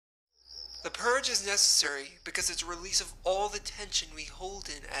The purge is necessary because it's a release of all the tension we hold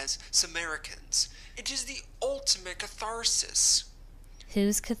in as Samaritans. It is the ultimate catharsis.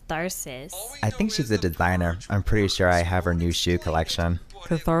 Who's Catharsis? I think she's a designer. I'm pretty sure I have her new shoe collection.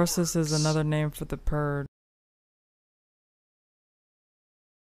 Catharsis is another name for the purge.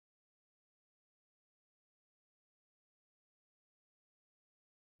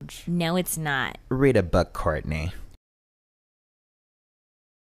 No, it's not. Read a book, Courtney.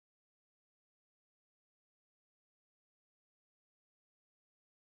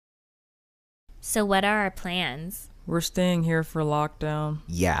 So what are our plans? We're staying here for lockdown.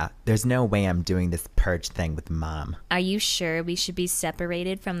 Yeah, there's no way I'm doing this purge thing with Mom. Are you sure we should be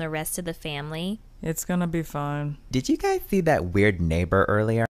separated from the rest of the family? It's gonna be fine. Did you guys see that weird neighbor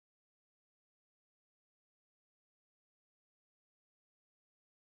earlier?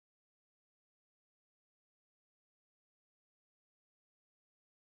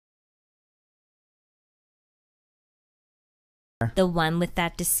 The one with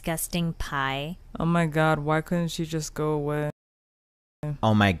that disgusting pie? Oh my god, why couldn't she just go away?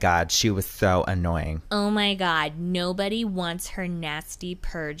 Oh my god, she was so annoying. Oh my god, nobody wants her nasty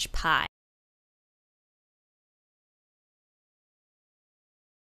purge pie.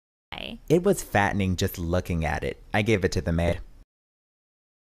 It was fattening just looking at it. I gave it to the maid.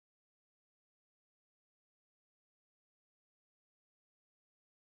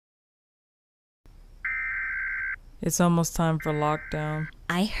 It's almost time for lockdown.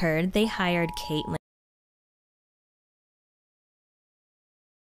 I heard they hired Caitlin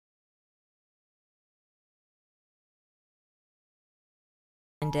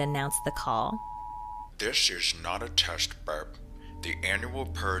to announce the call. This is not a test burp. The annual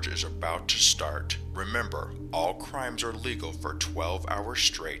purge is about to start. Remember, all crimes are legal for 12 hours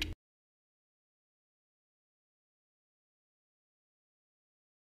straight.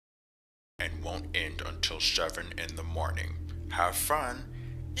 And won't end until 7 in the morning. Have fun.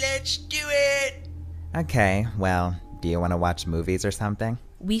 Let's do it! Okay, well, do you want to watch movies or something?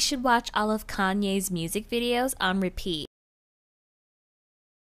 We should watch all of Kanye's music videos on repeat.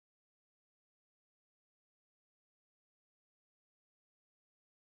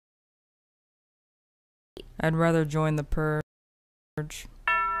 I'd rather join the purge. Who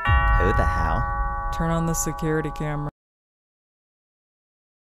the hell? Turn on the security camera.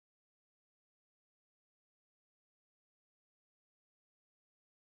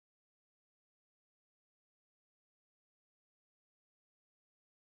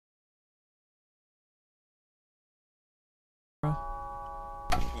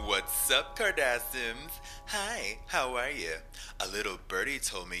 What's up, Cardassians? Hi, how are you? A little birdie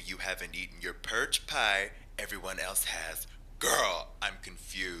told me you haven't eaten your purge pie. Everyone else has. Girl, I'm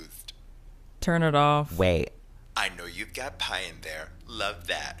confused. Turn it off. Wait. I know you've got pie in there. Love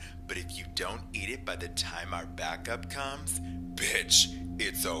that. But if you don't eat it by the time our backup comes, bitch,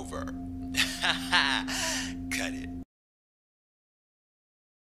 it's over. Cut it.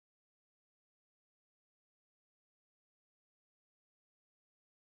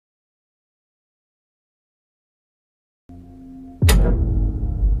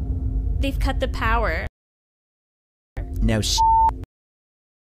 They've cut the power. No sh.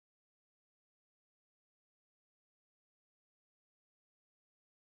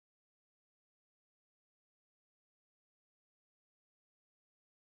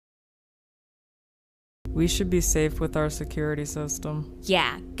 We should be safe with our security system.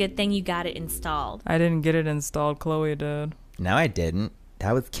 Yeah, good thing you got it installed. I didn't get it installed, Chloe did. No, I didn't.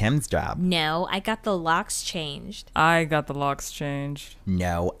 That was Kim's job. No, I got the locks changed. I got the locks changed.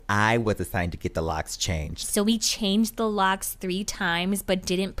 No, I was assigned to get the locks changed. So we changed the locks 3 times but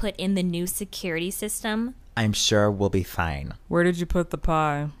didn't put in the new security system? I'm sure we'll be fine. Where did you put the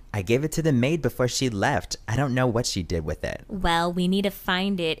pie? I gave it to the maid before she left. I don't know what she did with it. Well, we need to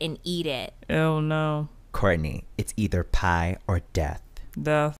find it and eat it. Oh no. Courtney, it's either pie or death.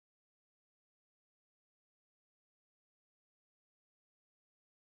 Death.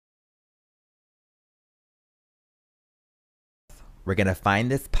 We're gonna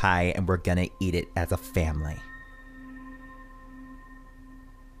find this pie and we're gonna eat it as a family.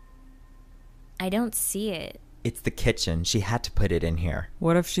 I don't see it. It's the kitchen. She had to put it in here.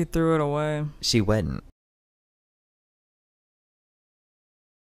 What if she threw it away? She wouldn't.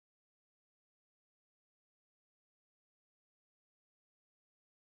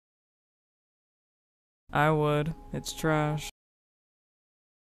 I would. It's trash.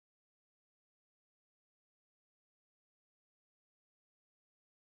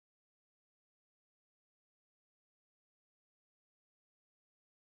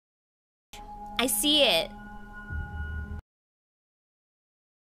 I see it.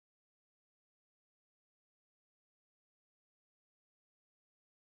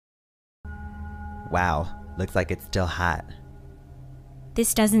 Wow, looks like it's still hot.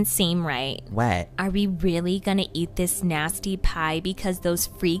 This doesn't seem right. What? Are we really gonna eat this nasty pie because those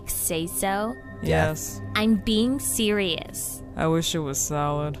freaks say so? Yes. I'm being serious. I wish it was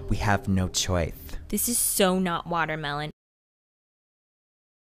salad. We have no choice. This is so not watermelon.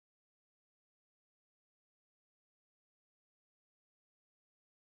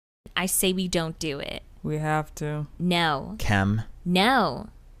 I say we don't do it. We have to. No. Kim, No.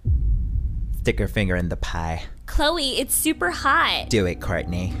 stick your finger in the pie. Chloe, it's super hot. Do it,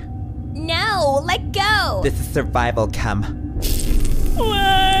 Courtney. No, let go. This is survival, Kim. What?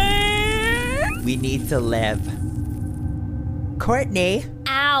 We need to live. Courtney!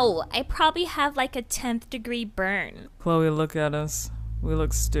 Ow, I probably have like a 10th degree burn. Chloe, look at us. We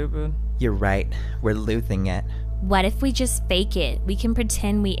look stupid. You're right. We're losing it. What if we just fake it? We can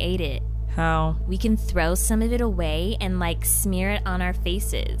pretend we ate it. How? We can throw some of it away and like smear it on our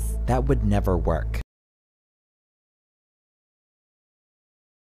faces. That would never work.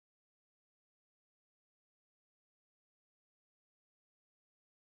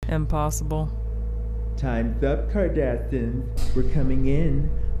 Impossible. Time's up, Kardashians. We're coming in.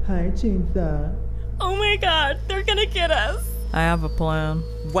 Hi, Chainsaw. Oh my god, they're gonna get us. I have a plan.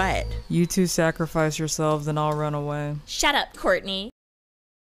 What? You two sacrifice yourselves and I'll run away. Shut up, Courtney.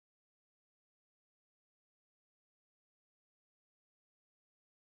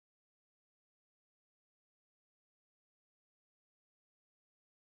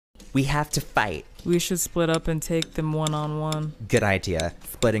 We have to fight. We should split up and take them one-on-one. Good idea.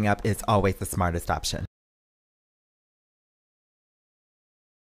 Splitting up is always the smartest option.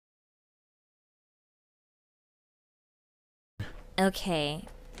 Okay,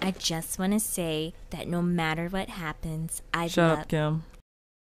 I just want to say that no matter what happens, I Shut love... up, Kim.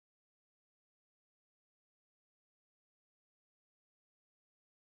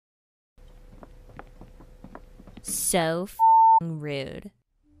 So rude.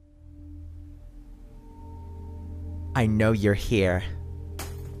 I know you're here.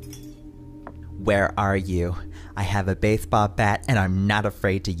 Where are you? I have a baseball bat and I'm not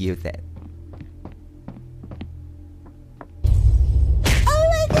afraid to use it.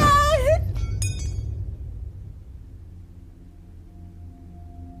 Oh my god!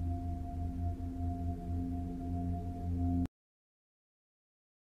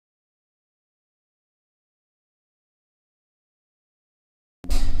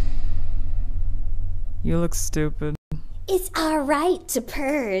 You look stupid. It's alright to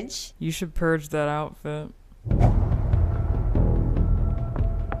purge. You should purge that outfit.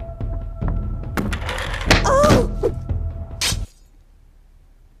 Oh!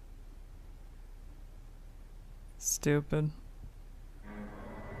 Stupid.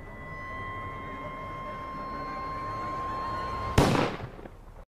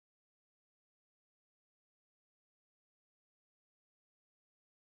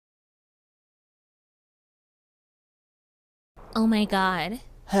 Oh my god.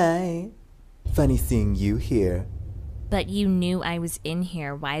 Hi. Funny seeing you here. But you knew I was in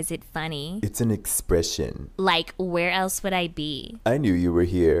here. Why is it funny? It's an expression. Like, where else would I be? I knew you were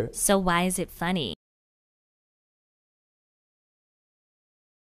here. So why is it funny?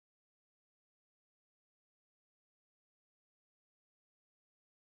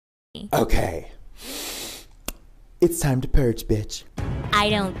 Okay. It's time to purge, bitch. I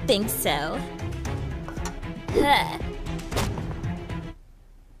don't think so. Huh.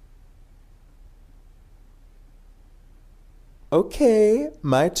 Okay,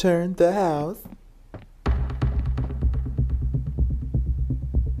 my turn, the house.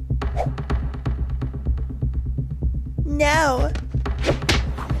 No!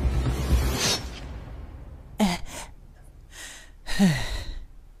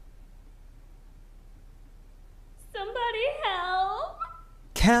 Somebody help.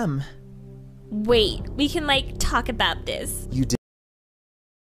 Cam, Wait, we can like talk about this. you did.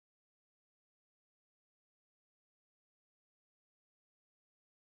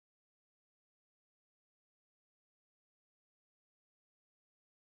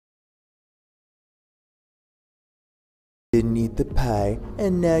 Didn't eat the pie,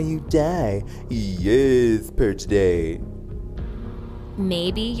 and now you die. Yes, Purge Day.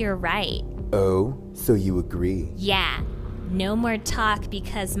 Maybe you're right. Oh, so you agree? Yeah. No more talk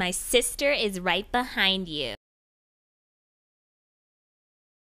because my sister is right behind you.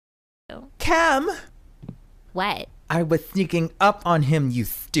 Cam! What? I was sneaking up on him, you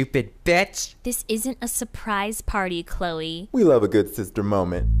stupid bitch! This isn't a surprise party, Chloe. We love a good sister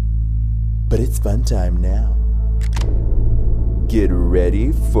moment. But it's fun time now. Get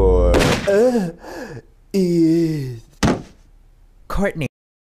ready for... Courtney.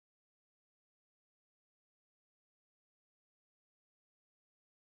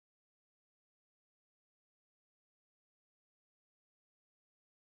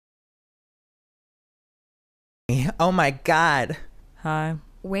 Oh my god. Hi.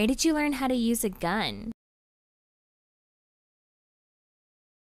 Where did you learn how to use a gun?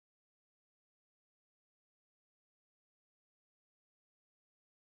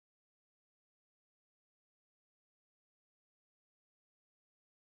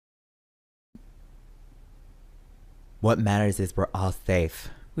 What matters is we're all safe.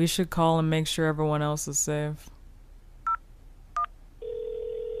 We should call and make sure everyone else is safe.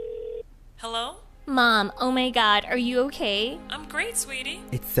 Hello? Mom, oh my god, are you okay? I'm great, sweetie.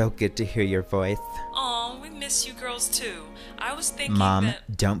 It's so good to hear your voice. Aw, we miss you girls too. I was thinking Mom,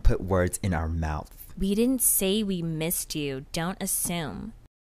 that... don't put words in our mouths. We didn't say we missed you. Don't assume.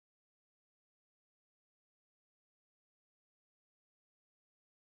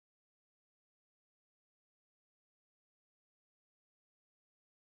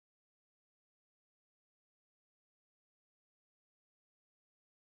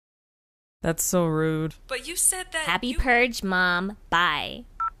 That's so rude. But you said that Happy Purge, Mom. Bye.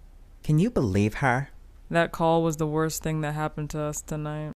 Can you believe her? That call was the worst thing that happened to us tonight.